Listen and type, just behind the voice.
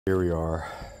Here we are,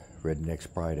 Redneck's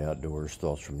Pride Outdoors,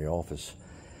 thoughts from the office.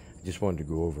 I just wanted to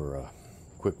go over a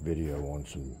quick video on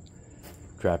some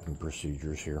trapping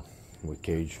procedures here with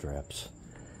cage traps.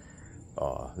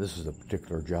 This is a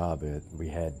particular job. We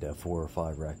had 4 or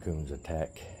 5 raccoons attack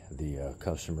the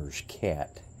customer's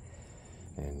cat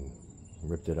and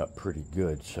ripped it up pretty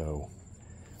good. So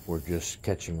we're just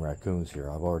catching raccoons here.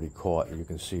 I've already caught, you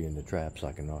can see in the traps,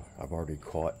 I've already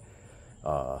caught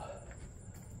a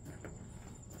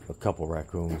couple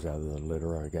raccoons out of the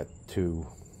litter. I got 2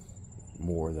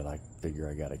 more that I figure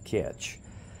I gotta catch.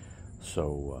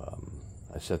 So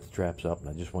I set the traps up and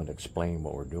I just wanted to explain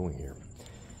what we're doing here.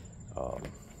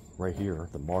 Right here,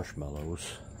 the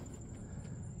marshmallows.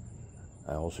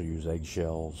 I also use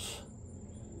eggshells,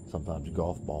 sometimes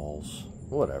golf balls,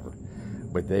 whatever.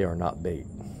 But they are not bait.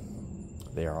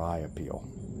 They are eye appeal.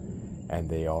 And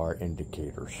they are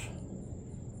indicators.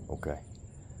 Okay.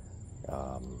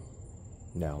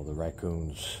 Now, the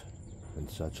raccoons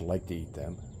and such like to eat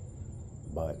them,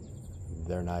 but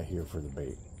they're not here for the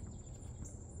bait.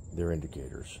 They're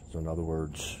indicators. So in other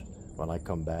words, when I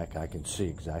come back, I can see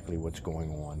exactly what's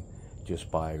going on just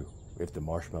by if the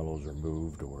marshmallows are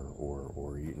moved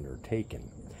or eaten or taken.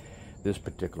 This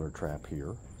particular trap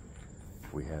here,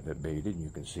 we have it baited. You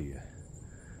can see a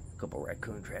couple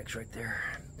raccoon tracks right there.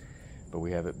 But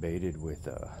we have it baited with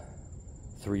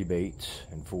 3 baits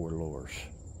and 4 lures.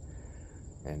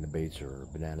 And the baits are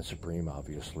Banana Supreme,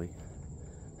 obviously.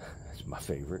 It's my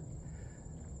favorite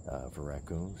for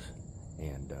raccoons.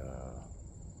 And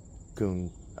coon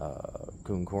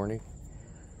corny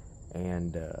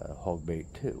and hog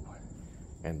bait too.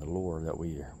 And the lure that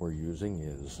we're using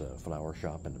is Flower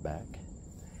Shop in the back.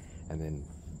 And then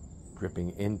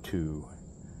dripping into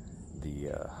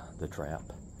the trap,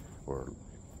 or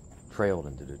trailed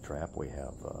into the trap, we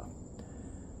have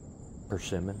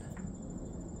persimmon,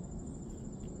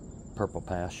 purple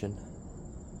passion,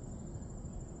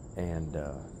 and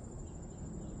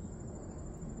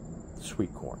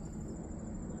sweet corn.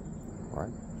 All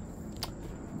right.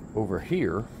 Over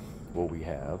here, what we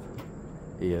have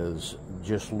is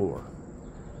just lure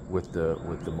with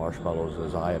the marshmallows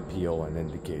as eye appeal and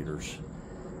indicators.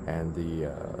 And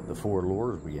the 4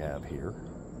 lures we have here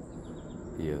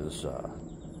is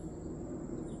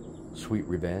Sweet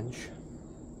Revenge,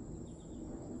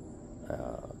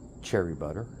 Cherry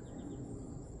Butter,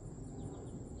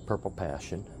 Purple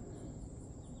Passion,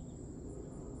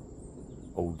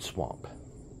 Old Swamp.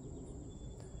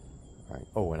 All right.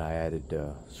 Oh, and I added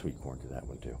sweet corn to that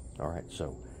one too. All right.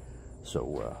 So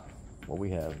what we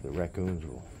have, the raccoons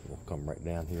will come right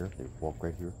down here. They walk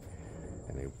right here,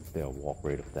 and they'll walk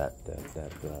right up that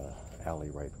alley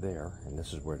right there. And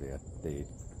this is where the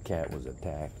cat was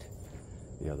attacked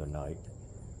the other night.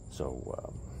 So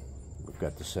we've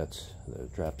got the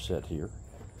trap set here.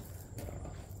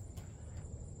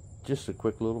 Just a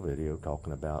quick little video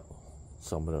talking about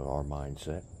some of our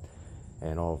mindset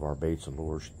and all of our baits and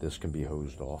lures. This can be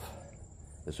hosed off.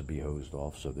 This will be hosed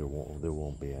off, so there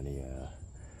won't be any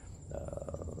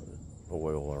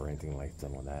oil or anything like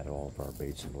that on that. All of our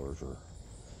baits and lures are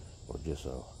just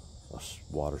a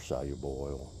water soluble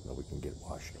oil that we can get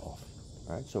washed off.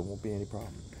 All right, so it won't be any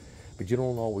problem. But you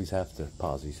don't always have to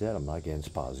posi set. I'm not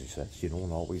against posi sets. You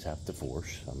don't always have to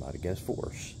force. I'm not against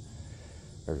force.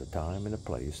 There's a time and a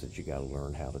place that you got to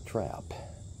learn how to trap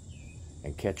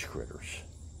and catch critters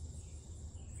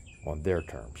on their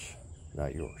terms,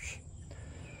 not yours.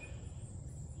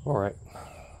 All right,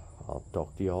 I'll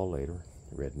talk to you all later.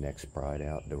 Redneck's Pride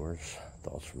Outdoors,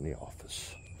 thoughts from the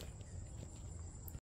office.